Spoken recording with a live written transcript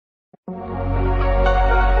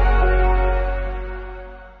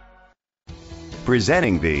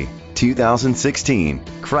Presenting the 2016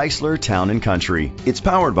 Chrysler Town & Country. It's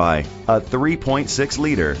powered by a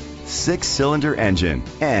 3.6-liter, 6-cylinder engine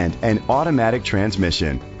and an automatic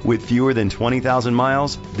transmission. With fewer than 20,000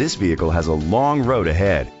 miles, this vehicle has a long road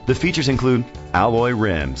ahead. The features include alloy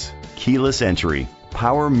rims, keyless entry,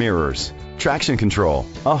 power mirrors, traction control,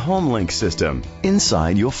 a home-link system.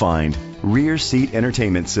 Inside you'll find rear seat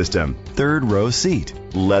entertainment system, third row seat,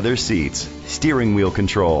 leather seats, steering wheel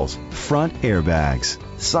controls, front airbags,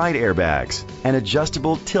 side airbags, an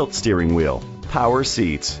adjustable tilt steering wheel, power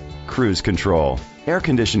seats, cruise control, air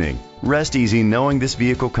conditioning. Rest easy knowing this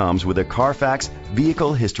vehicle comes with a Carfax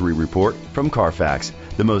Vehicle History Report from Carfax,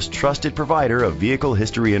 the most trusted provider of vehicle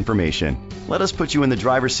history information. Let us put you in the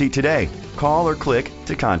driver's seat today. Call or click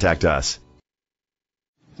to contact us.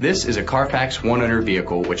 This is a Carfax one-owner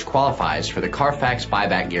vehicle which qualifies for the Carfax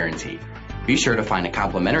buyback guarantee. Be sure to find a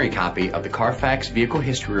complimentary copy of the Carfax Vehicle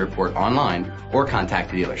History Report online or contact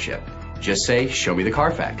the dealership. Just say, "Show me the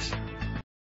Carfax."